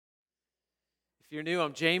If you're new,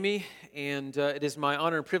 I'm Jamie, and it is my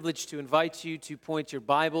honor and privilege to invite you to point your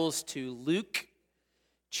Bibles to Luke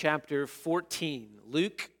chapter 14.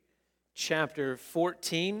 Luke chapter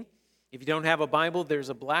 14. If you don't have a Bible, there's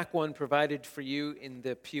a black one provided for you in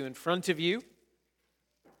the pew in front of you.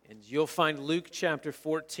 And you'll find Luke chapter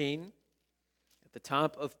 14 at the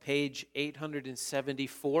top of page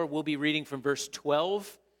 874. We'll be reading from verse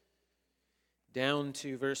 12 down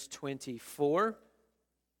to verse 24.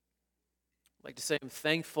 I'd like to say I'm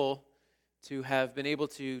thankful to have been able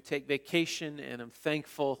to take vacation, and I'm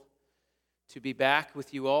thankful to be back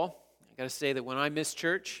with you all. I got to say that when I miss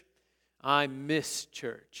church,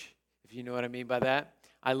 if you know what I mean by that.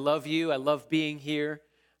 I love you. I love being here.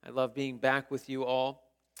 I love being back with you all.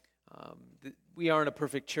 We aren't a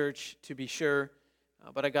perfect church, to be sure,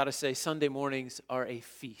 but I got to say Sunday mornings are a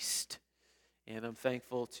feast. And I'm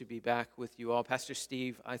thankful to be back with you all. Pastor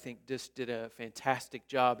Steve, I think, just did a fantastic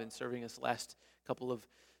job in serving us last couple of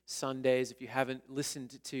Sundays. If you haven't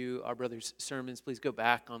listened to our brother's sermons, please go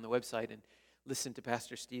back on the website and listen to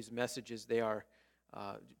Pastor Steve's messages. They are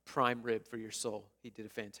prime rib for your soul. He did a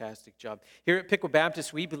fantastic job. Here at Pickle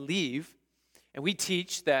Baptist, we believe and we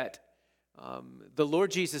teach that the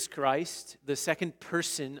Lord Jesus Christ, the second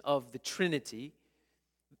person of the Trinity,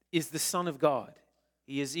 is the Son of God.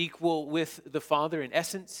 He is equal with the Father in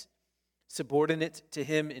essence, subordinate to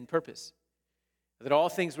Him in purpose. That all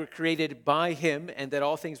things were created by Him and that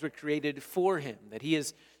all things were created for Him. That He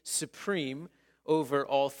is supreme over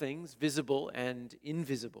all things, visible and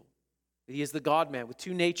invisible. That He is the God-man with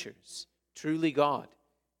two natures, truly God,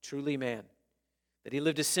 truly man. That He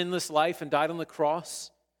lived a sinless life and died on the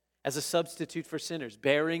cross as a substitute for sinners,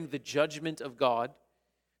 bearing the judgment of God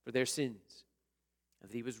for their sins. And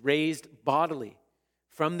that He was raised bodily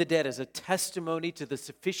from the dead as a testimony to the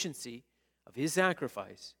sufficiency of His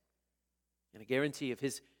sacrifice and a guarantee of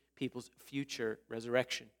His people's future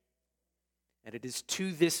resurrection. And it is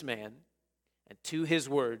to this man and to His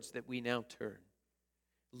words that we now turn.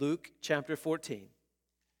 Luke chapter 14,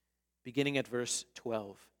 beginning at verse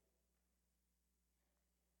 12.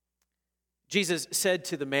 Jesus said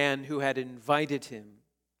to the man who had invited Him,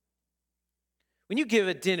 "When you give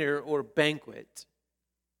a dinner or banquet,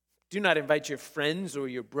 do not invite your friends or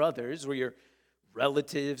your brothers or your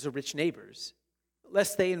relatives or rich neighbors,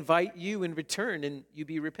 lest they invite you in return and you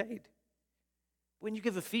be repaid. When you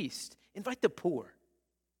give a feast, invite the poor,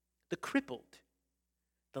 the crippled,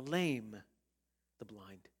 the lame, the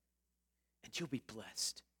blind, and you'll be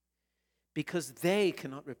blessed, because they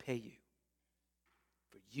cannot repay you,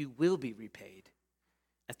 for you will be repaid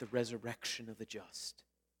at the resurrection of the just."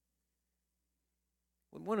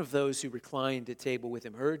 When one of those who reclined at table with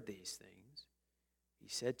Him heard these things, he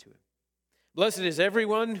said to him, "Blessed is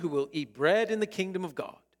everyone who will eat bread in the kingdom of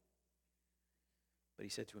God." But He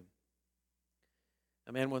said to him,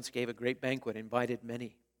 "A man once gave a great banquet and invited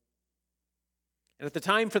many. And at the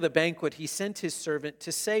time for the banquet, he sent his servant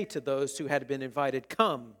to say to those who had been invited,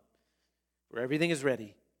 'Come, for everything is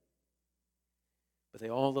ready.' But they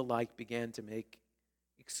all alike began to make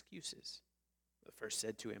excuses. The first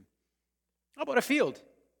said to him, 'I bought a field,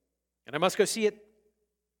 and I must go see it.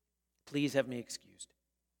 Please have me excused.'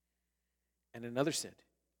 And another said,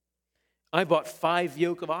 'I bought 5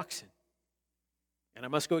 yoke of oxen, and I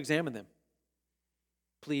must go examine them.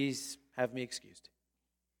 Please have me excused.'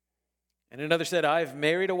 And another said, 'I've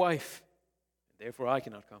married a wife, and therefore I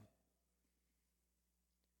cannot come.'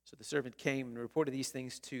 So the servant came and reported these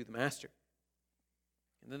things to the master.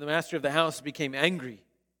 And then the master of the house became angry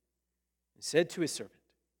and said to his servant,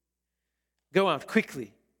 'Go out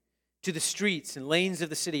quickly to the streets and lanes of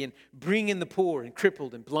the city and bring in the poor and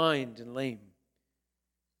crippled and blind and lame.'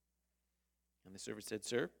 And the servant said,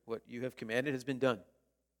 'Sir, what you have commanded has been done,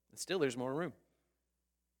 and still there's more room.'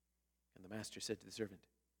 And the master said to the servant,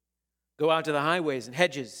 'Go out to the highways and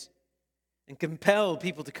hedges and compel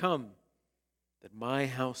people to come, that my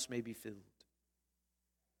house may be filled.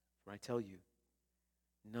 For I tell you,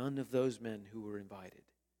 none of those men who were invited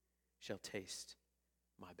shall taste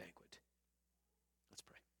my banquet.'" Let's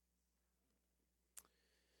pray.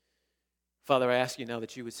 Father, I ask you now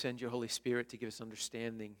that you would send your Holy Spirit to give us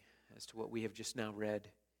understanding as to what we have just now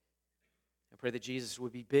read. I pray that Jesus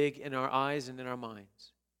would be big in our eyes and in our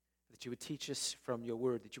minds, that you would teach us from your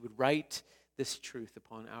word, that you would write this truth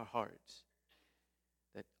upon our hearts,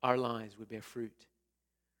 that our lives would bear fruit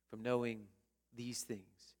from knowing these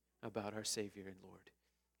things about our Savior and Lord.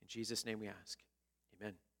 In Jesus' name we ask.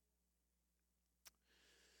 Amen.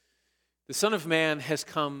 The Son of Man has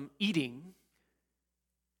come eating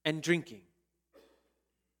and drinking.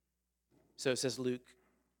 So says Luke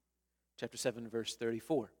chapter 7, verse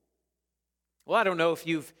 34. Well, I don't know if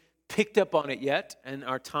you've picked up on it yet in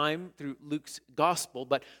our time through Luke's gospel,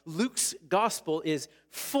 but Luke's gospel is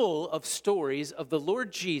full of stories of the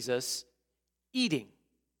Lord Jesus eating.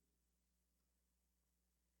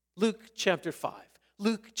 Luke chapter 5,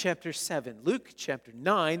 Luke chapter 7, Luke chapter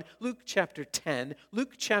 9, Luke chapter 10,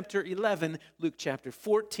 Luke chapter 11, Luke chapter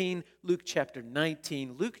 14, Luke chapter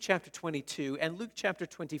 19, Luke chapter 22, and Luke chapter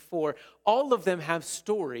 24. All of them have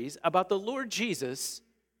stories about the Lord Jesus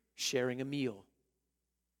sharing a meal.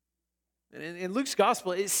 And in Luke's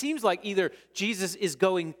gospel, it seems like either Jesus is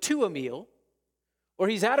going to a meal, or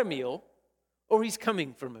he's at a meal, or he's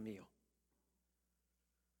coming from a meal.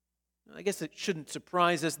 I guess it shouldn't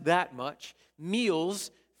surprise us that much. Meals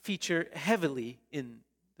feature heavily in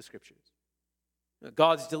the Scriptures.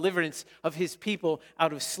 God's deliverance of his people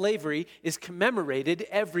out of slavery is commemorated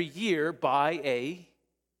every year by a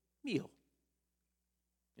meal.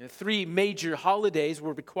 3 major holidays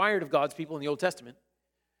were required of God's people in the Old Testament,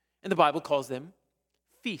 and the Bible calls them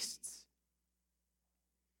feasts.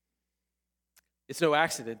 It's no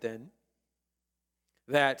accident, then,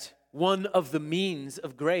 that one of the means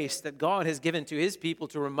of grace that God has given to his people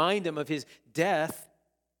to remind them of his death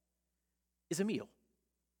is a meal,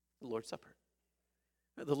 the Lord's Supper.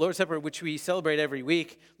 The Lord's Supper, which we celebrate every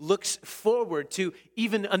week, looks forward to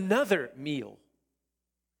even another meal,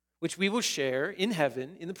 which we will share in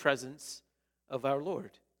heaven in the presence of our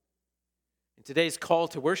Lord. In today's call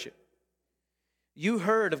to worship, you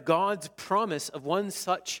heard of God's promise of one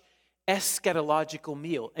such eschatological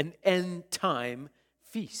meal, an end-time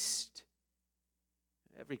feast.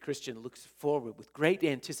 Every Christian looks forward with great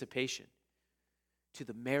anticipation to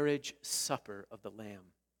the marriage supper of the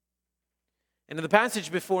Lamb. And in the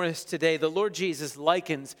passage before us today, the Lord Jesus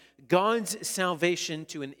likens God's salvation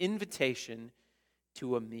to an invitation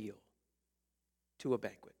to a meal, to a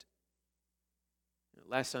banquet.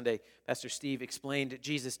 Last Sunday, Pastor Steve explained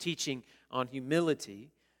Jesus' teaching on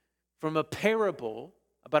humility from a parable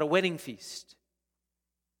about a wedding feast.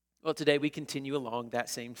 Well, today we continue along that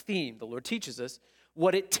same theme. The Lord teaches us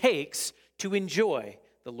what it takes to enjoy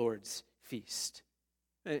the Lord's feast.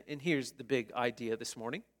 And here's the big idea this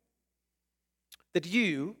morning. That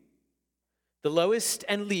you, the lowest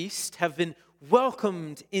and least, have been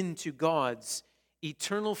welcomed into God's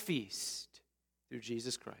eternal feast through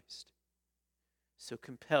Jesus Christ. So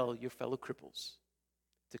compel your fellow cripples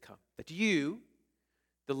to come. That you,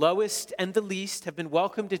 the lowest and the least, have been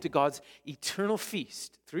welcomed into God's eternal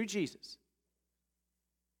feast through Jesus.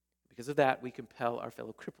 Because of that, we compel our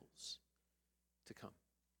fellow cripples to come.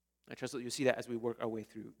 I trust that you'll see that as we work our way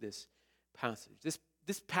through this passage.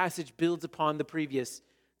 This passage builds upon the previous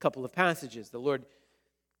couple of passages. The Lord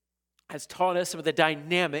has taught us some of the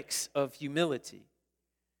dynamics of humility.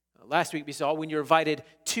 Last week we saw when you're invited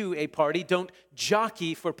to a party, don't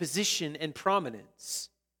jockey for position and prominence.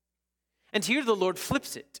 And here the Lord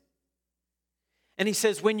flips it. And he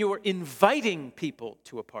says, when you're inviting people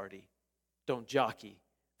to a party, don't jockey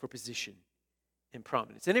for position and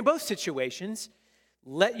prominence. And in both situations,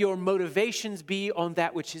 let your motivations be on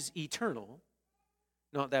that which is eternal,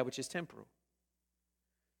 not that which is temporal.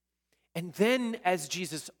 And then, as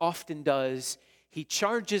Jesus often does, he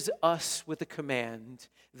charges us with a command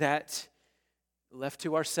that, left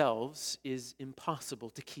to ourselves, is impossible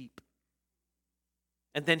to keep.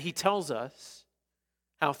 And then he tells us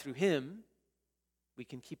how through him we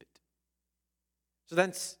can keep it. So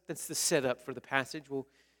that's the setup for the passage. We'll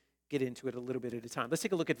get into it a little bit at a time. Let's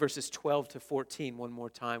take a look at verses 12 to 14 one more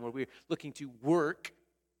time, where we're looking to work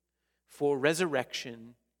for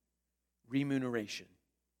resurrection remuneration.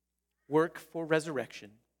 Work for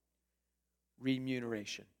resurrection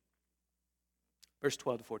remuneration. Verse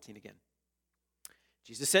 12 to 14 again.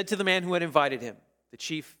 Jesus said to the man who had invited him, the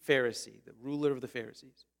chief Pharisee, the ruler of the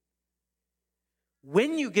Pharisees,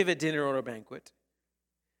 when you give a dinner or a banquet,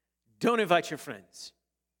 don't invite your friends.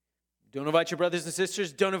 Don't invite your brothers and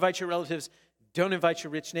sisters. Don't invite your relatives. Don't invite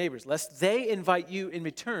your rich neighbors, lest they invite you in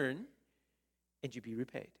return and you be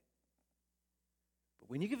repaid. But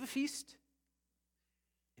when you give a feast,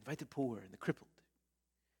 invite the poor and the crippled,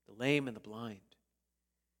 the lame and the blind.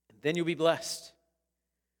 And then you'll be blessed,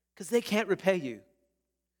 because they can't repay you.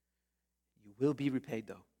 You will be repaid,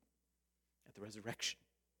 though, at the resurrection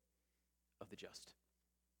of the just.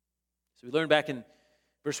 So we learned back in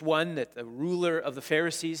verse 1 that the ruler of the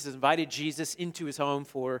Pharisees has invited Jesus into his home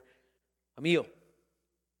for a meal.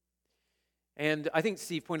 And I think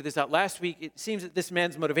Steve pointed this out last week. It seems that this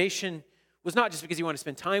man's motivation was not just because he wanted to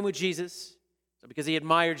spend time with Jesus, or because he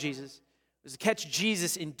admired Jesus. It was to catch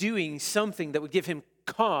Jesus in doing something that would give him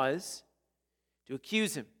cause to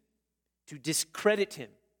accuse him, to discredit him,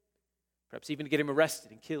 perhaps even to get him arrested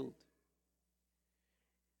and killed.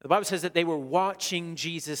 The Bible says that they were watching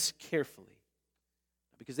Jesus carefully,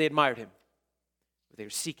 not because they admired him, but they were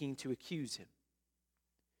seeking to accuse him.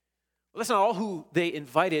 Well, that's not all who they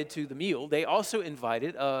invited to the meal. They also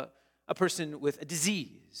invited a person with a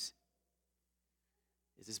disease.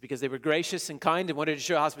 Is this because they were gracious and kind and wanted to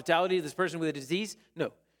show hospitality to this person with a disease?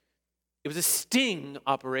 No. It was a sting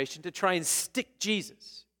operation to try and stick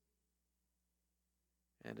Jesus.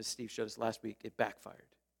 And as Steve showed us last week, it backfired.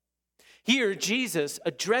 Here, Jesus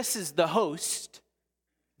addresses the host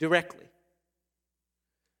directly.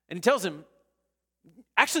 And he tells him,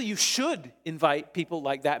 actually, you should invite people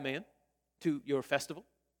like that man to your festival,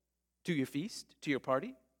 to your feast, to your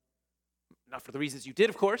party. Not for the reasons you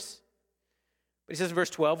did, of course. But he says in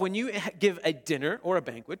verse 12, when you give a dinner or a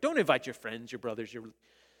banquet, don't invite your friends, your brothers, your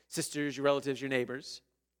sisters, your relatives, your neighbors,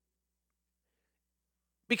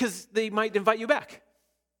 because they might invite you back.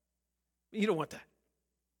 You don't want that.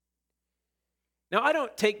 Now, I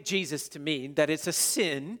don't take Jesus to mean that it's a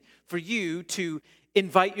sin for you to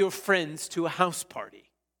invite your friends to a house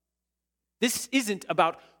party. This isn't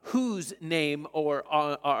about whose name are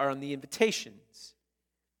on the invitations.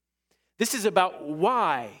 This is about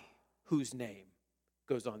why whose name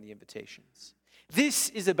goes on the invitations. This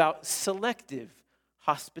is about selective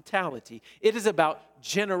hospitality. It is about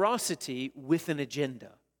generosity with an agenda.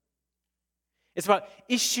 It's about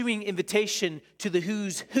issuing invitation to the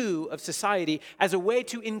who's who of society as a way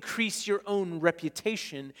to increase your own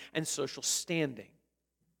reputation and social standing.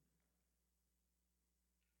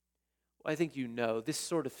 Well, I think you know this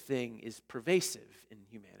sort of thing is pervasive in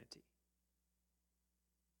humanity.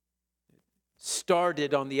 It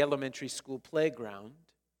started on the elementary school playground,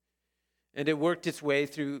 and it worked its way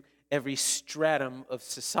through every stratum of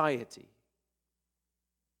society.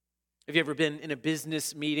 Have you ever been in a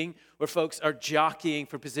business meeting where folks are jockeying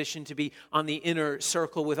for position to be on the inner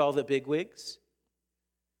circle with all the bigwigs?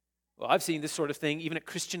 Well, I've seen this sort of thing even at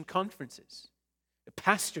Christian conferences, at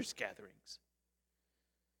pastors' gatherings.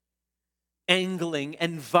 Angling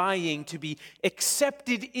and vying to be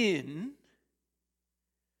accepted in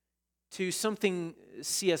to something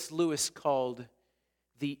C.S. Lewis called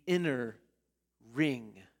the inner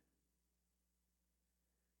ring.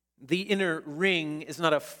 The inner ring is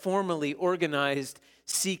not a formally organized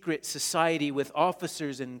secret society with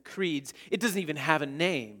officers and creeds. It doesn't even have a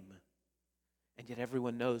name, and yet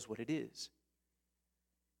everyone knows what it is.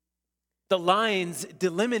 The lines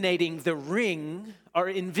delimiting the ring are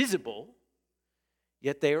invisible,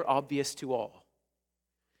 yet they are obvious to all.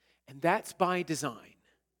 And that's by design.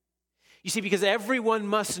 You see, because everyone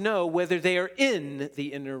must know whether they are in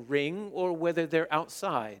the inner ring or whether they're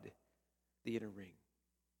outside the inner ring.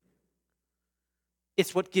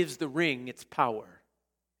 It's what gives the ring its power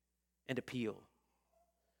and appeal.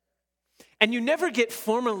 And you never get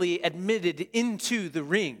formally admitted into the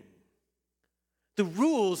ring. The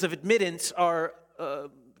rules of admittance are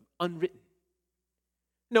unwritten.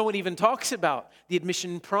 No one even talks about the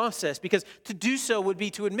admission process because to do so would be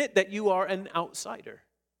to admit that you are an outsider.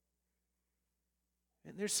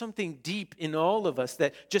 And there's something deep in all of us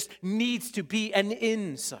that just needs to be an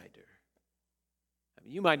insider. I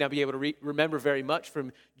mean, you might not be able to remember very much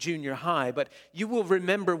from junior high, but you will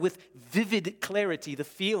remember with vivid clarity the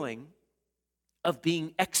feeling of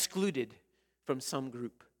being excluded from some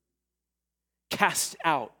group, cast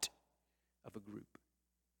out of a group.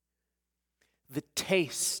 The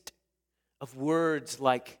taste of words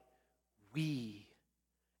like we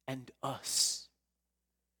and us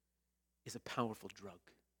is a powerful drug.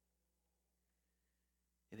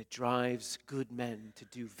 And it drives good men to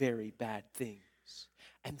do very bad things.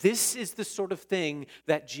 And this is the sort of thing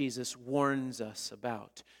that Jesus warns us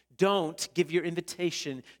about. Don't give your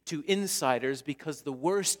invitation to insiders because the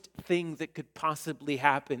worst thing that could possibly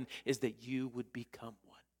happen is that you would become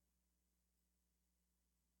one.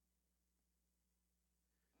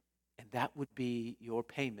 And that would be your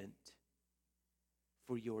payment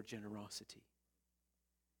for your generosity.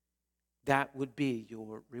 That would be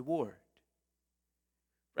your reward.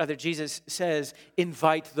 Rather, Jesus says,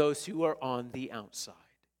 invite those who are on the outside.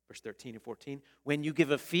 Verse 13 and 14, when you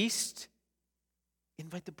give a feast,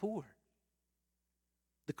 invite the poor,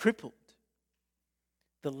 the crippled,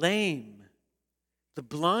 the lame, the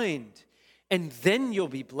blind, and then you'll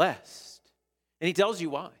be blessed. And he tells you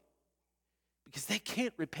why. Because they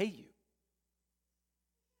can't repay you.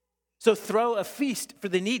 So throw a feast for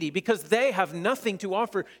the needy because they have nothing to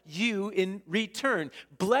offer you in return.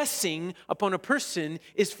 Blessing upon a person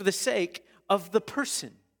is for the sake of the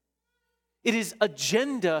person. It is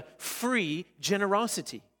agenda-free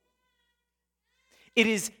generosity. It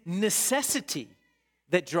is necessity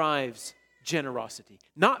that drives generosity,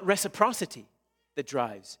 not reciprocity. that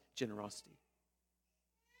drives generosity.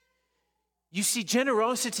 You see,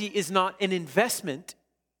 generosity is not an investment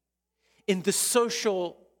in the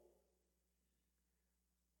social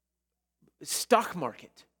stock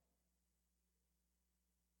market.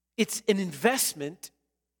 It's an investment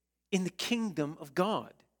in the kingdom of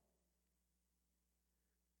God.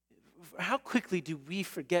 How quickly do we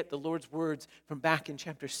forget the Lord's words from back in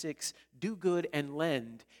chapter 6? Do good and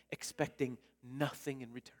lend, expecting nothing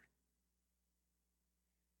in return.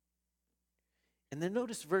 And then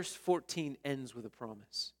notice verse 14 ends with a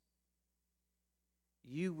promise.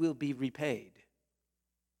 You will be repaid.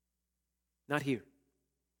 Not here.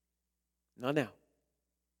 Not now.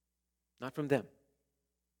 Not from them.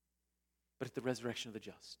 But at the resurrection of the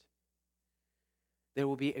just. There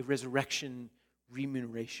will be a resurrection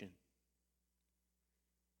remuneration.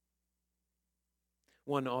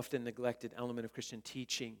 One often neglected element of Christian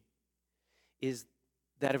teaching is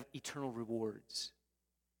that of eternal rewards.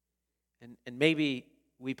 And maybe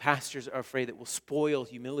we pastors are afraid that we'll spoil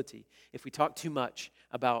humility if we talk too much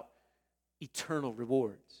about eternal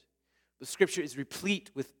rewards. The Scripture is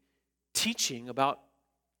replete with teaching about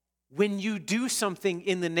when you do something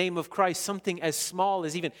in the name of Christ, something as small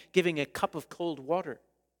as even giving a cup of cold water,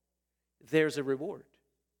 there's a reward,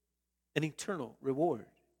 an eternal reward.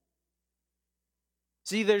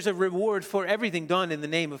 See, there's a reward for everything done in the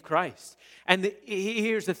name of Christ. And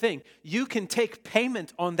here's the thing. You can take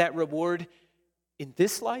payment on that reward in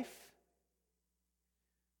this life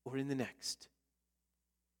or in the next,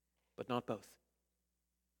 but not both.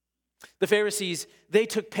 The Pharisees, they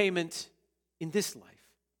took payment in this life.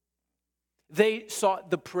 They sought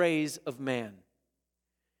the praise of man.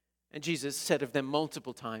 And Jesus said of them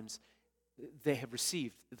multiple times, they have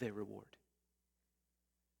received their reward.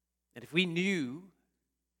 And if we knew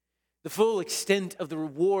the full extent of the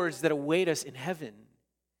rewards that await us in heaven,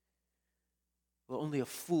 well, only a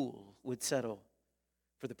fool would settle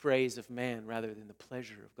for the praise of man rather than the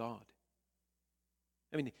pleasure of God.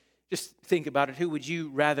 I mean, just think about it. Who would you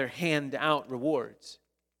rather hand out rewards?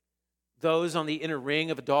 Those on the inner ring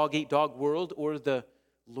of a dog-eat-dog world or the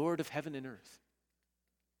Lord of heaven and earth?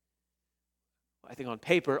 I think on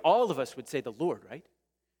paper, all of us would say the Lord, right?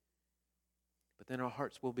 But then our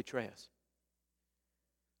hearts will betray us.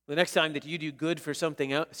 The next time that you do good for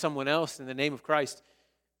someone else in the name of Christ,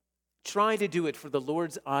 try to do it for the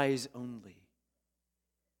Lord's eyes only,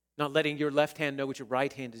 not letting your left hand know what your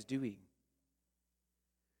right hand is doing.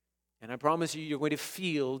 And I promise you, you're going to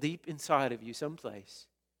feel deep inside of you someplace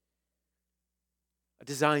a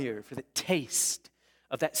desire for the taste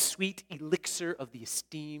of that sweet elixir of the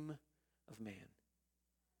esteem of man.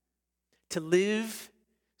 To live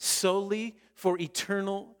solely for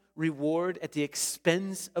eternal reward at the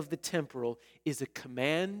expense of the temporal is a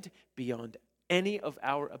command beyond any of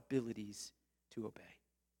our abilities to obey.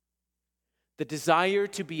 The desire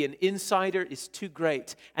to be an insider is too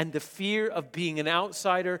great, and the fear of being an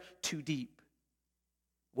outsider too deep.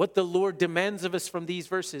 What the Lord demands of us from these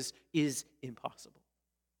verses is impossible.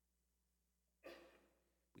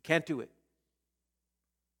 We can't do it.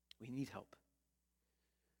 We need help.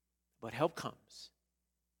 But help comes.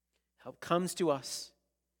 Help comes to us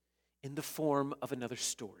in the form of another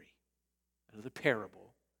story, another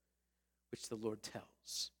parable, which the Lord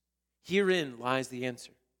tells. Herein lies the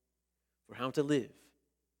answer for how to live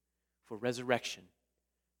for resurrection,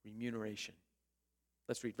 remuneration.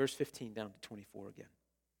 Let's read verse 15 down to 24 again.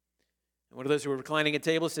 And one of those who were reclining at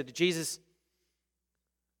table said to Jesus,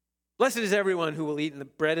 "Blessed is everyone who will eat the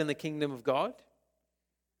bread in the kingdom of God."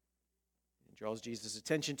 And draws Jesus'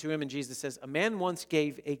 attention to him, and Jesus says, "A man once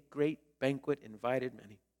gave a great banquet, invited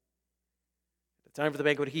many. At the time for the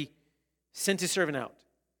banquet, he sent his servant out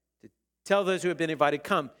to tell those who had been invited,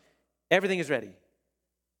 'Come, everything is ready.'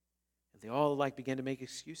 And they all alike began to make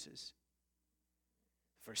excuses.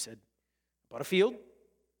 The first said, 'I bought a field.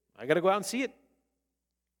 I got to go out and see it.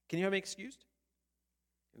 Can you have me excused?'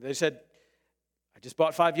 And they said, 'I just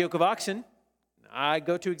bought 5 yoke of oxen. I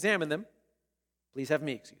go to examine them. Please have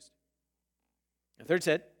me excused.' And the third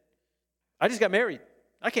said, 'I just got married.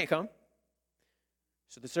 I can't come.'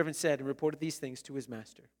 So the servant said and reported these things to his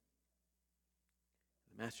master.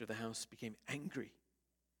 The master of the house became angry.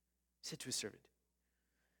 He said to his servant,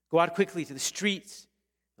 'Go out quickly to the streets,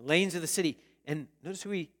 the lanes of the city.' And notice who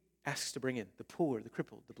he asks to bring in: the poor, the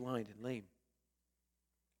crippled, the blind, and lame.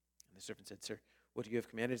 And the servant said, 'Sir, what you have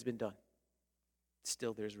commanded has been done.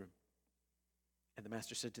 Still there's room.' And the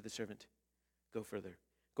master said to the servant, 'Go further.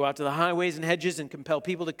 Go out to the highways and hedges and compel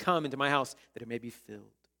people to come into my house that it may be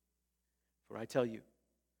filled. For I tell you,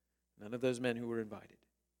 none of those men who were invited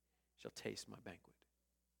shall taste my banquet.'"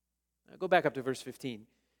 Now go back up to verse 15.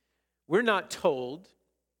 We're not told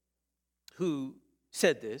who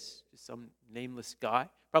said this, just some nameless guy,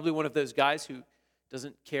 probably one of those guys who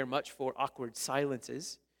doesn't care much for awkward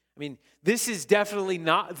silences. I mean, this is definitely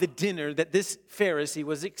not the dinner that this Pharisee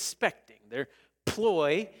was expecting. Their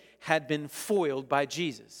ploy had been foiled by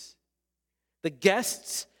Jesus. The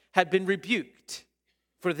guests had been rebuked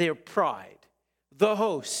for their pride. The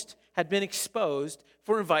host had been exposed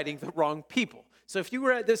for inviting the wrong people. So if you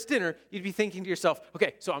were at this dinner, you'd be thinking to yourself,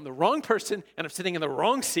 okay, so I'm the wrong person and I'm sitting in the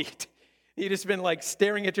wrong seat. You've just been like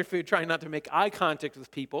staring at your food, trying not to make eye contact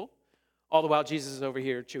with people, all the while Jesus is over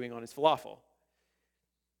here chewing on his falafel.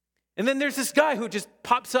 And then there's this guy who just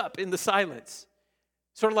pops up in the silence,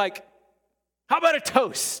 sort of like, how about a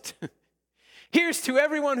toast? Here's to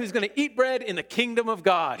everyone who's going to eat bread in the kingdom of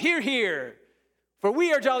God. Hear, hear, for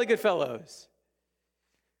we are jolly good fellows.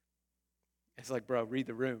 It's like, bro, read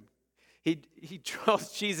the room. He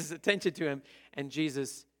draws Jesus' attention to him, and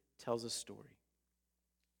Jesus tells a story.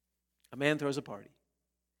 A man throws a party,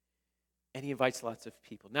 and he invites lots of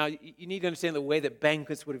people. Now, you need to understand the way that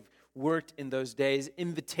banquets would have worked in those days.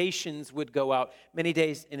 Invitations would go out many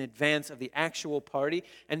days in advance of the actual party,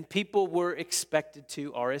 and people were expected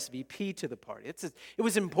to RSVP to the party. It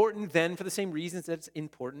was important then for the same reasons that it's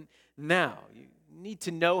important now. You need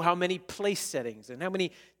to know how many place settings and how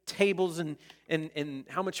many tables and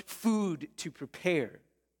how much food to prepare.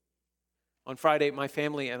 On Friday, my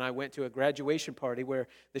family and I went to a graduation party where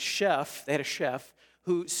they had a chef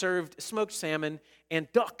who served smoked salmon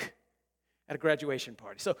and duck at a graduation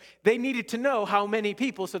party. So they needed to know how many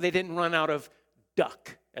people so they didn't run out of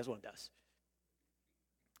duck, as one does.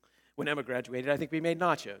 When Emma graduated, I think we made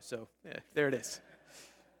nachos, so there it is.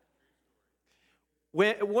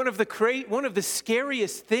 One of the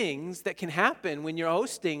scariest things that can happen when you're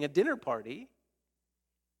hosting a dinner party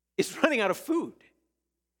is running out of food.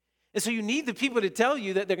 And so you need the people to tell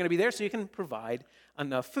you that they're going to be there so you can provide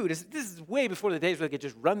enough food. This is way before the days where they could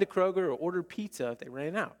just run to Kroger or order pizza if they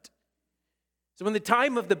ran out. So when the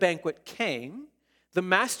time of the banquet came, the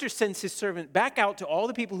master sends his servant back out to all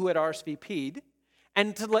the people who had RSVP'd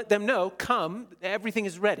and to let them know, come, everything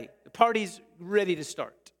is ready. The party's ready to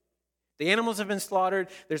start. The animals have been slaughtered.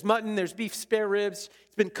 There's mutton, there's beef spare ribs.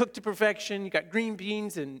 It's been cooked to perfection. You got green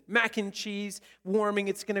beans and mac and cheese warming.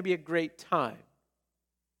 It's going to be a great time.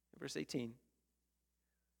 Verse 18.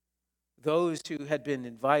 Those who had been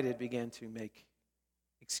invited began to make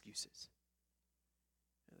excuses.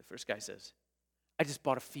 And the first guy says, I just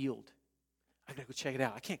bought a field. I gotta go check it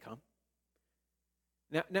out. I can't come.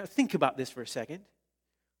 Now think about this for a second.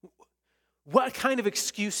 What kind of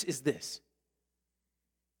excuse is this?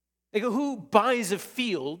 Like, who buys a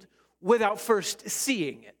field without first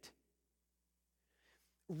seeing it?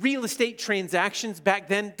 Real estate transactions back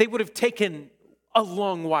then, they would have taken a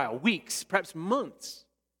long while, weeks, perhaps months.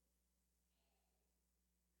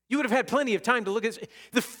 You would have had plenty of time to look at it.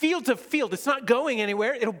 The field's a field. It's not going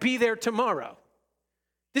anywhere. It'll be there tomorrow.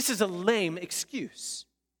 This is a lame excuse.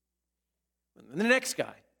 And the next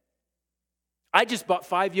guy. I just bought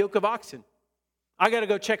 5 yoke of oxen. I got to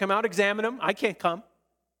go check them out, examine them. I can't come.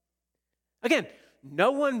 Again,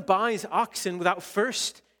 no one buys oxen without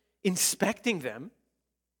first inspecting them.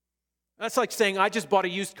 That's like saying, I just bought a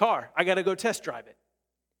used car. I got to go test drive it.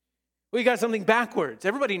 Well, you got something backwards.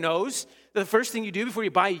 Everybody knows that the first thing you do before you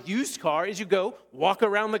buy a used car is you go walk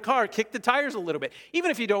around the car, kick the tires a little bit. Even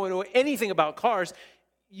if you don't know anything about cars,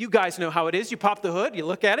 you guys know how it is. You pop the hood, you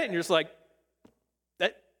look at it, and you're just like,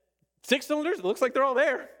 that 6 cylinders? It looks like they're all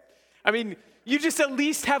there. I mean, you just at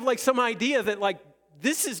least have like some idea that like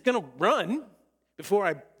this is going to run before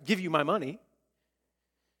I give you my money.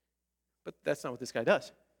 But that's not what this guy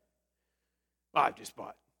does. I just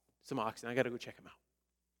bought some oxen. I got to go check them out.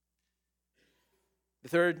 The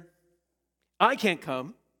third, I can't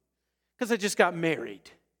come because I just got married.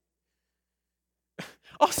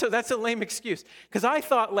 Also, that's a lame excuse because I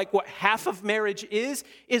thought like what half of marriage is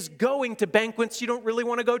going to banquets you don't really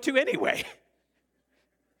want to go to anyway.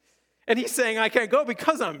 And he's saying I can't go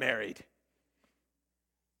because I'm married.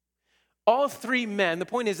 All 3 men, the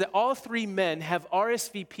point is that all 3 men have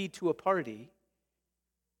RSVP'd to a party.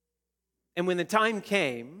 And when the time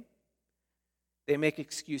came, they make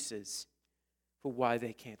excuses for why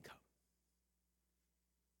they can't come.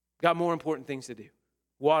 Got more important things to do.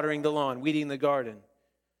 Watering the lawn, weeding the garden,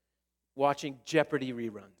 watching Jeopardy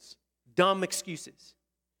reruns. Dumb excuses.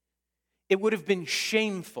 It would have been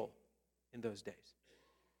shameful in those days.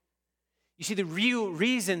 You see, the real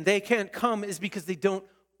reason they can't come is because they don't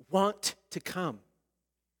want to come.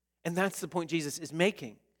 And that's the point Jesus is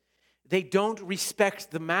making. They don't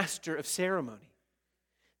respect the master of ceremony.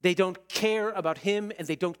 They don't care about him and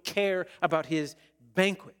they don't care about his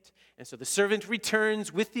banquet. And so the servant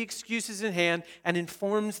returns with the excuses in hand and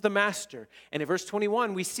informs the master. And in verse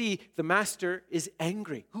 21, we see the master is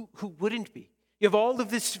angry. Who wouldn't be? You have all of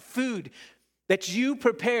this food that you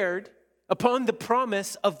prepared upon the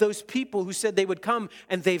promise of those people who said they would come,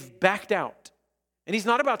 and they've backed out. And he's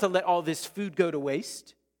not about to let all this food go to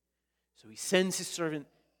waste. So he sends his servant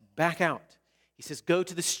back out. He says, go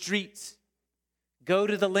to the streets. Go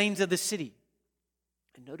to the lanes of the city.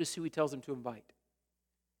 And notice who he tells them to invite.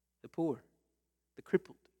 The poor, the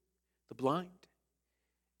crippled, the blind,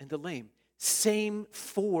 and the lame. Same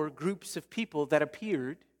 4 groups of people that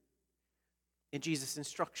appeared in Jesus'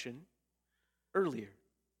 instruction earlier.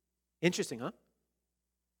 Interesting, huh?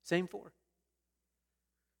 Same 4.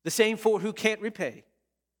 The same 4 who can't repay.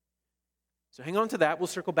 So hang on to that. We'll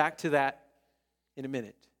circle back to that in a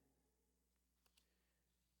minute.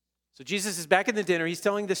 So Jesus is back at the dinner. He's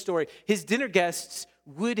telling this story. His dinner guests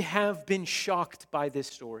would have been shocked by this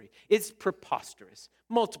story. It's preposterous.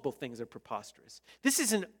 Multiple things are preposterous. This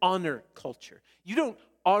is an honor culture. You don't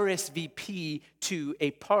RSVP to a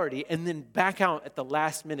party and then back out at the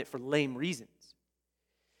last minute for lame reasons.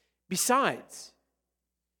 Besides,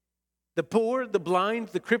 the poor, the blind,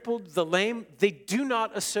 the crippled, the lame, they do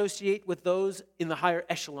not associate with those in the higher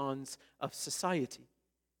echelons of society.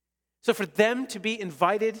 So for them to be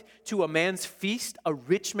invited to a man's feast, a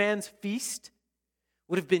rich man's feast,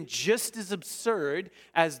 would have been just as absurd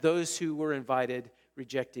as those who were invited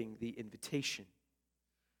rejecting the invitation.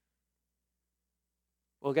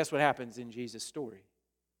 Well, guess what happens in Jesus' story?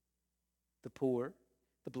 The poor,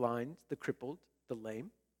 the blind, the crippled, the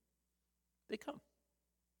lame, they come.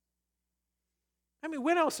 I mean,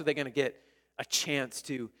 when else are they going to get a chance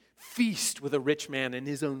to feast with a rich man in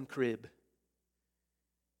his own crib?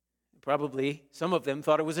 Probably some of them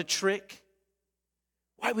thought it was a trick.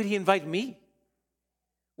 Why would he invite me?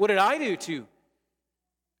 What did I do to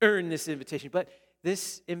earn this invitation? But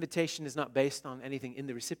this invitation is not based on anything in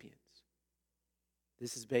the recipients.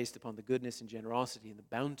 This is based upon the goodness and generosity and the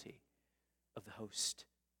bounty of the host.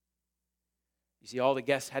 You see, all the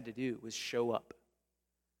guests had to do was show up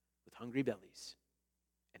with hungry bellies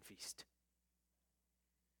and feast.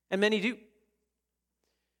 And many do.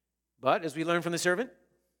 But as we learn from the servant,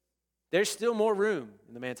 there's still more room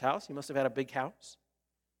in the man's house. He must have had a big house.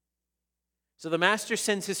 So the master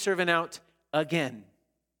sends his servant out again.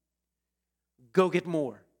 Go get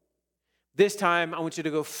more. This time, I want you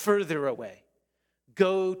to go further away.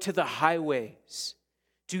 Go to the highways,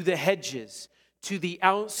 to the hedges, to the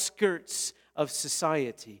outskirts of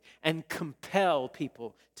society, and compel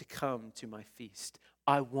people to come to my feast.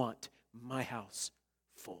 I want my house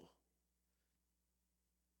full.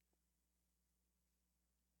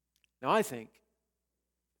 Now, I think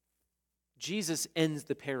Jesus ends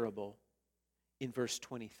the parable in verse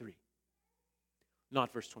 23,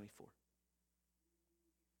 not verse 24.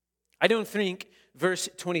 I don't think verse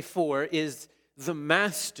 24 is the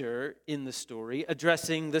master in the story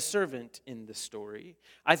addressing the servant in the story.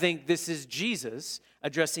 I think this is Jesus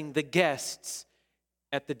addressing the guests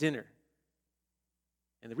at the dinner.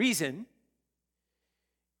 And the reason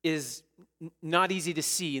is not easy to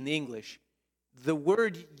see in the English. The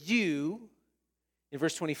word you in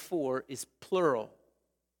verse 24 is plural.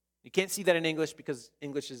 You can't see that in English because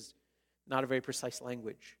English is not a very precise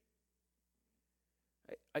language.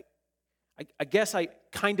 I guess I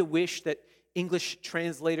kind of wish that English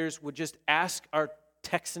translators would just ask our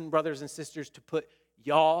Texan brothers and sisters to put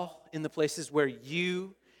y'all in the places where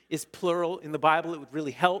you is plural in the Bible. It would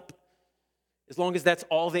really help, as long as that's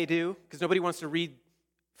all they do, because nobody wants to read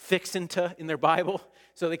fixin'ta in their Bible,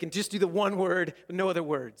 so they can just do the one word, but no other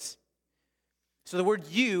words. So the word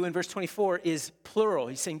you in verse 24 is plural.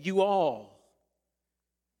 He's saying you all.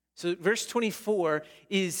 So verse 24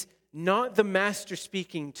 is not the master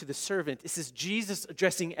speaking to the servant. This is Jesus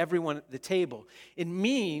addressing everyone at the table. It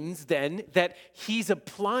means then that he's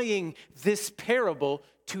applying this parable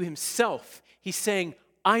to himself. He's saying,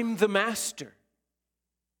 I'm the master.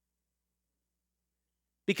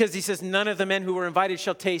 Because he says, none of the men who were invited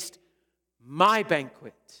shall taste my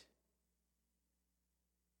banquet.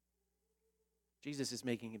 Jesus is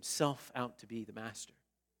making himself out to be the master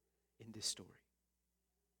in this story.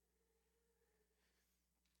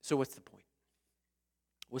 So what's the point?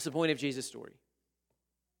 What's the point of Jesus' story?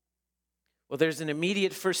 Well, there's an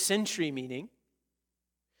immediate first century meaning,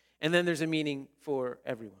 and then there's a meaning for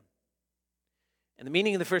everyone. And the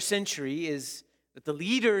meaning of the first century is that the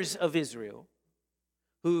leaders of Israel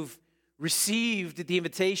who've received the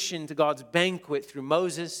invitation to God's banquet through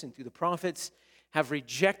Moses and through the prophets have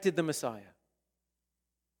rejected the Messiah.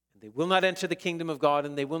 And they will not enter the kingdom of God,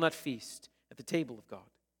 and they will not feast at the table of God.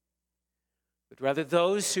 but rather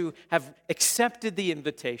those who have accepted the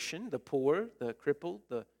invitation, the poor, the crippled,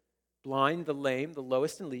 the blind, the lame, the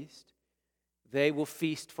lowest and least, they will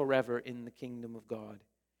feast forever in the kingdom of God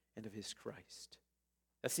and of his Christ.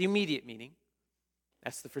 That's the immediate meaning.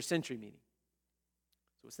 That's the first century meaning.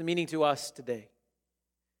 So what's the meaning to us today?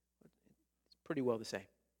 It's pretty well the same.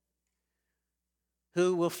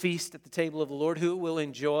 Who will feast at the table of the Lord? Who will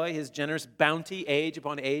enjoy his generous bounty, age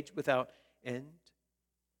upon age, without end?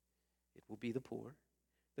 It will be the poor,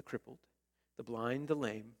 the crippled, the blind, the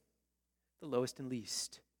lame, the lowest and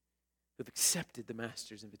least, who have accepted the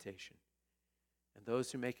Master's invitation. And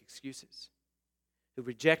those who make excuses, who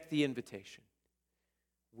reject the invitation,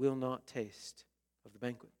 will not taste of the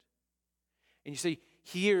banquet. And you see,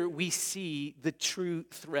 here we see the true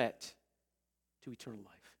threat to eternal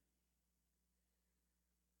life.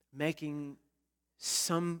 Making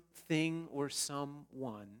something or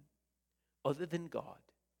someone other than God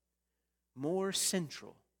more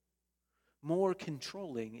central, more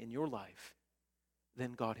controlling in your life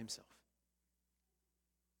than God himself.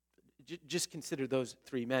 Just consider those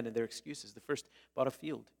three men and their excuses. The first bought a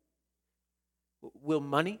field. Will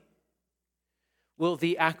money, will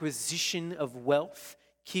the acquisition of wealth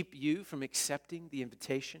keep you from accepting the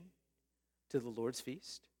invitation to the Lord's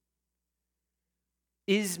feast?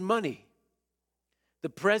 Is money, the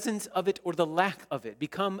presence of it or the lack of it,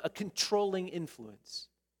 become a controlling influence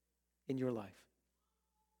in your life?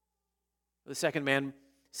 The second man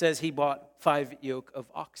says he bought 5 yoke of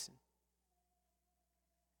oxen.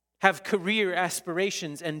 Have career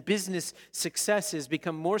aspirations and business successes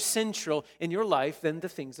become more central in your life than the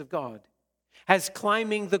things of God? Has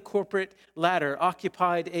climbing the corporate ladder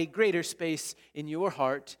occupied a greater space in your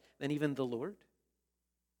heart than even the Lord?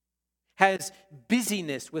 Has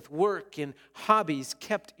busyness with work and hobbies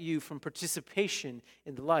kept you from participation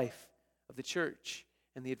in the life of the church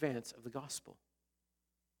and the advance of the gospel?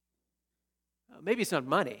 Maybe it's not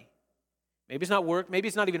money. Maybe it's not work. Maybe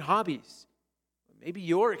it's not even hobbies. Maybe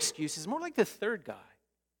your excuse is more like the third guy.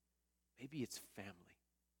 Maybe it's family.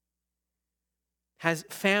 Has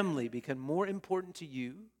family become more important to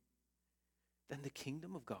you than the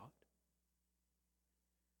kingdom of God?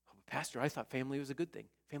 Oh, Pastor, I thought family was a good thing.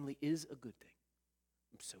 Family is a good thing.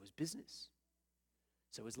 So is business.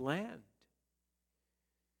 So is land.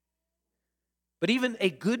 But even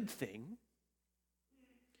a good thing,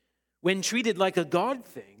 when treated like a God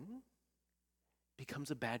thing,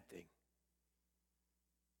 becomes a bad thing.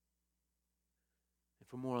 And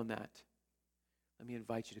for more on that, let me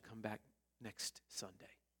invite you to come back next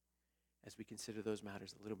Sunday as we consider those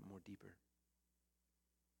matters a little bit more deeper.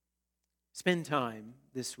 Spend time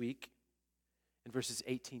this week in verses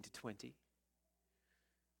 18 to 20.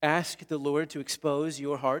 Ask the Lord to expose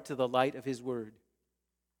your heart to the light of his word.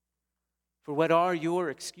 For what are your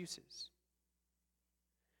excuses?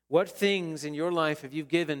 What things in your life have you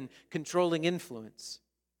given controlling influence?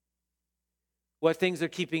 What things are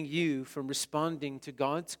keeping you from responding to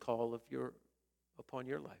God's call upon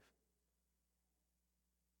your life?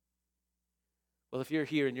 Well, if you're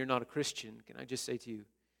here and you're not a Christian, can I just say to you,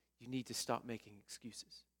 you need to stop making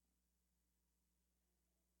excuses.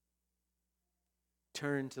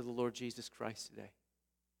 Turn to the Lord Jesus Christ today.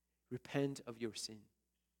 Repent of your sin.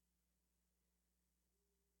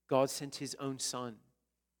 God sent his own Son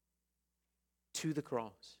to the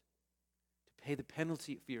cross to pay the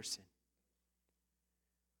penalty for your sin.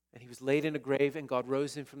 And he was laid in a grave, and God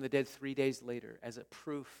rose him from the dead 3 days later as a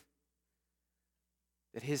proof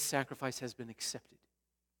that his sacrifice has been accepted.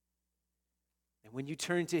 And when you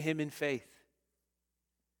turn to him in faith,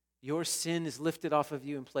 your sin is lifted off of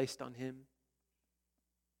you and placed on him.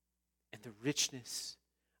 And the richness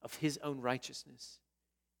of his own righteousness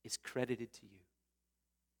is credited to you.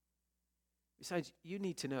 Besides, you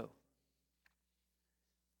need to know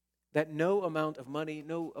that no amount of money,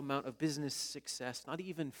 no amount of business success, not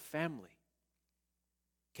even family,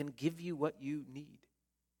 can give you what you need.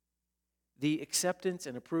 The acceptance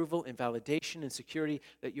and approval and validation and security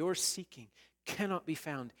that you're seeking cannot be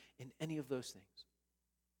found in any of those things.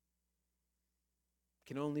 It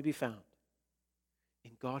can only be found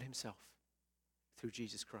in God himself through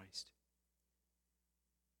Jesus Christ.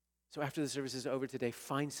 So after the service is over today,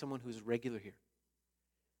 find someone who's regular here.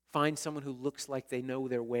 Find someone who looks like they know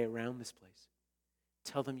their way around this place.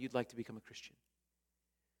 Tell them you'd like to become a Christian.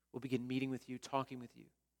 We'll begin meeting with you, talking with you,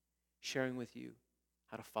 sharing with you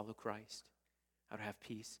how to follow Christ, how to have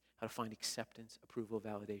peace, how to find acceptance, approval,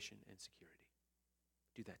 validation, and security.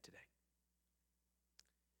 Do that today.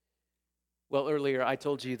 Well, earlier I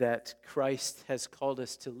told you that Christ has called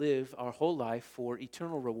us to live our whole life for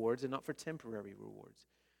eternal rewards and not for temporary rewards.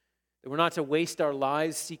 That we're not to waste our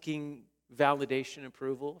lives seeking validation,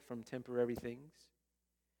 approval from temporary things.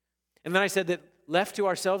 And then I said that left to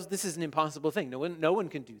ourselves, this is an impossible thing. No one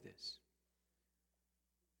can do this.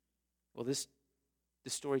 Well, this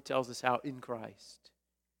story tells us how in Christ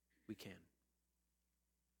we can.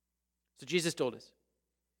 So Jesus told us,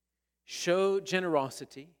 show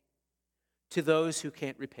generosity to those who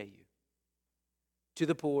can't repay you, to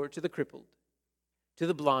the poor, to the crippled, to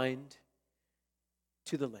the blind,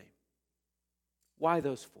 to the lame. Why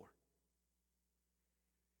those four?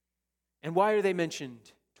 And why are they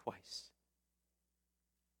mentioned twice?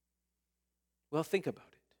 Well, think about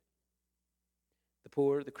it. The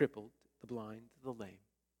poor, the crippled, the blind, the lame.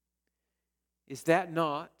 Is that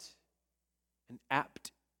not an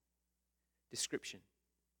apt description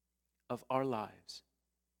of our lives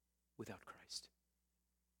without Christ?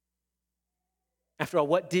 After all,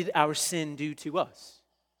 what did our sin do to us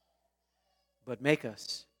but make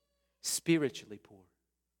us spiritually poor,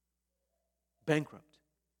 bankrupt,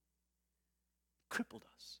 crippled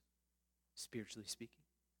us, spiritually speaking?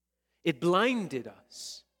 It blinded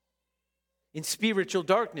us. In spiritual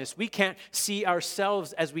darkness, we can't see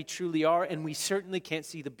ourselves as we truly are, and we certainly can't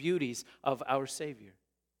see the beauties of our Savior.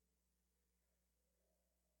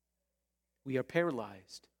 We are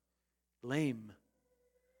paralyzed, lame,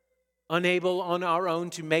 unable on our own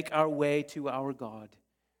to make our way to our God,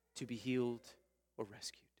 to be healed or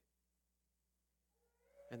rescued.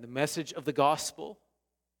 And the message of the gospel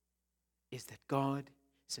is that God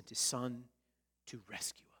sent His Son to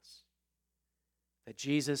rescue us. That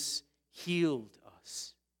Jesus healed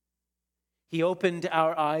us. He opened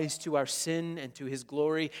our eyes to our sin and to His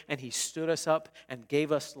glory, and He stood us up and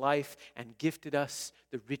gave us life and gifted us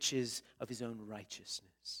the riches of His own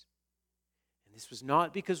righteousness. And this was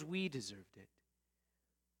not because we deserved it,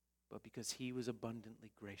 but because He was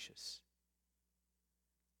abundantly gracious.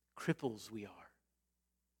 Cripples we are,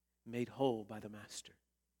 made whole by the Master.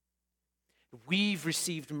 We've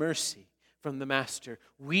received mercy from the Master.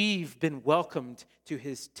 We've been welcomed to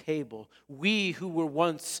His table. We who were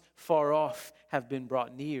once far off have been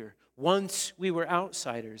brought near. Once we were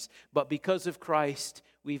outsiders, but because of Christ,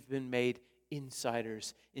 we've been made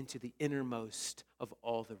insiders into the innermost of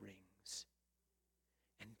all the rings.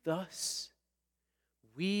 And thus,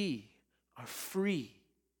 we are free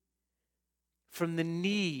from the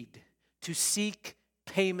need to seek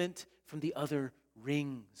payment from the other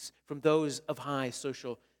rings, from those of high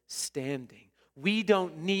social standing. We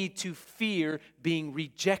don't need to fear being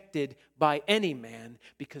rejected by any man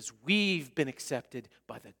because we've been accepted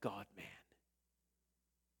by the God-man.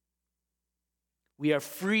 We are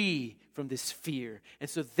free from this fear, and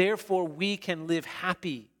so therefore we can live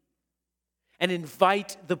happy and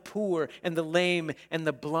invite the poor and the lame and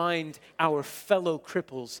the blind, our fellow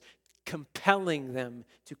cripples, compelling them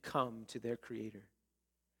to come to their Creator.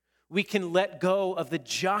 We can let go of the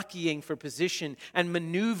jockeying for position and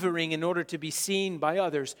maneuvering in order to be seen by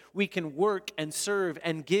others. We can work and serve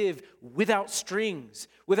and give without strings,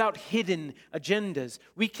 without hidden agendas.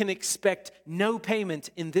 We can expect no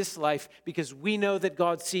payment in this life because we know that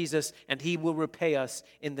God sees us and He will repay us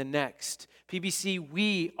in the next. PBC,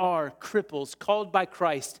 we are cripples called by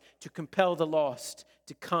Christ to compel the lost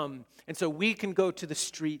to come. And so we can go to the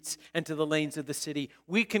streets and to the lanes of the city.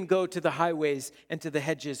 We can go to the highways and to the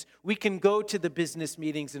hedges. We can go to the business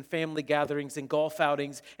meetings and family gatherings and golf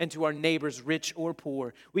outings and to our neighbors, rich or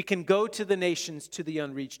poor. We can go to the nations, to the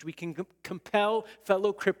unreached. We can compel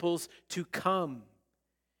fellow cripples to come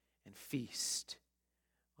and feast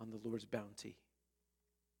on the Lord's bounty.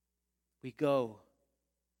 We go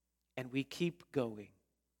and we keep going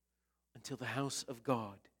until the house of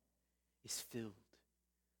God is filled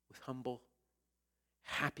with humble,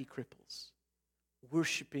 happy cripples,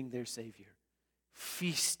 worshiping their Savior,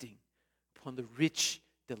 feasting upon the rich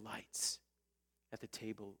delights at the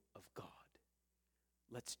table of God.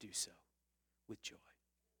 Let's do so with joy.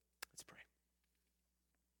 Let's pray.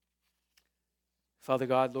 Father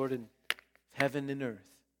God, Lord in heaven and earth,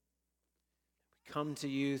 we come to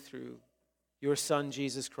you through your Son,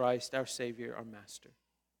 Jesus Christ, our Savior, our Master,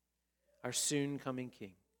 our soon coming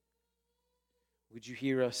King. Would you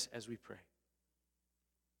hear us as we pray?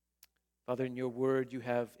 Father, in your word, you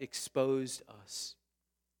have exposed us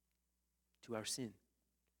to our sin.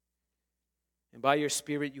 And by your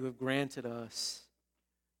Spirit, you have granted us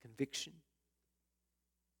conviction.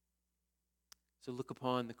 So look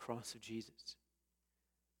upon the cross of Jesus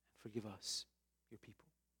and forgive us, your people.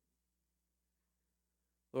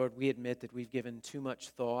 Lord, we admit that we've given too much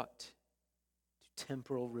thought to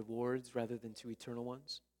temporal rewards rather than to eternal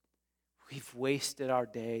ones. We've wasted our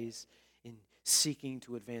days in seeking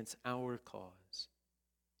to advance our cause.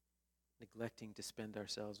 neglecting to spend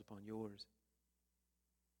ourselves upon yours.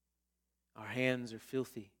 Our hands are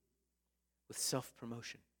filthy with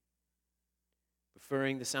self-promotion,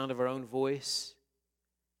 preferring the sound of our own voice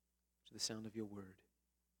to the sound of your word.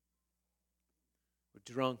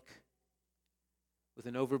 We're drunk with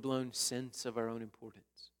an overblown sense of our own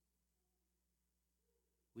importance.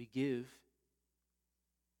 We give,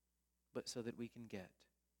 but so that we can get.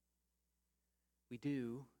 We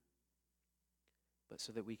do, but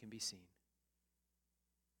so that we can be seen.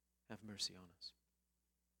 Have mercy on us.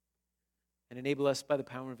 And enable us by the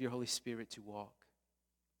power of your Holy Spirit to walk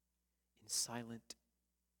in silent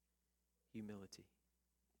humility.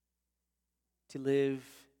 To live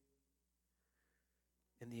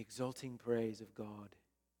in the exulting praise of God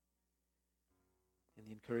and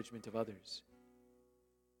the encouragement of others.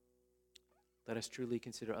 Let us truly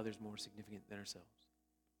consider others more significant than ourselves.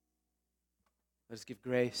 Let us give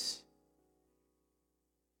grace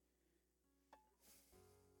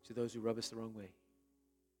to those who rub us the wrong way.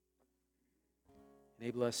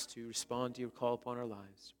 Enable us to respond to your call upon our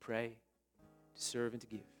lives, to pray, to serve, and to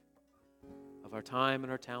give of our time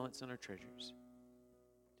and our talents and our treasures,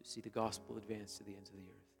 to see the gospel advance to the ends of the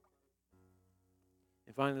earth.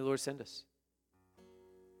 And finally, Lord, send us.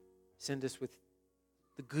 Send us with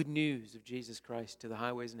the good news of Jesus Christ to the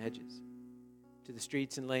highways and hedges, to the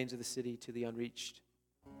streets and lanes of the city, to the unreached,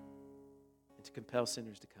 and to compel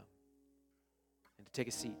sinners to come and to take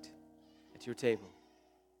a seat at your table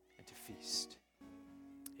and to feast.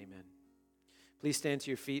 Amen. Please stand to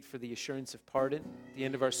your feet for the assurance of pardon at the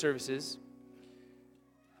end of our services.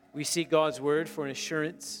 We seek God's word for an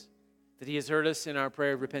assurance that he has heard us in our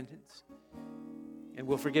prayer of repentance and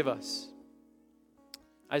will forgive us.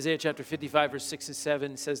 Isaiah chapter 55, verse 6 and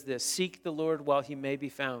 7 says this: "Seek the Lord while he may be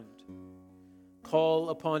found. Call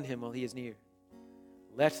upon him while he is near.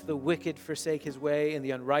 Let the wicked forsake his way and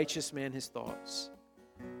the unrighteous man his thoughts.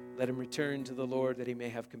 Let him return to the Lord that he may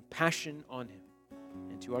have compassion on him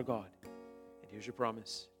and to our God. And here's your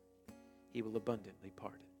promise: he will abundantly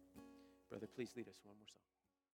pardon." Brother, please lead us one more song.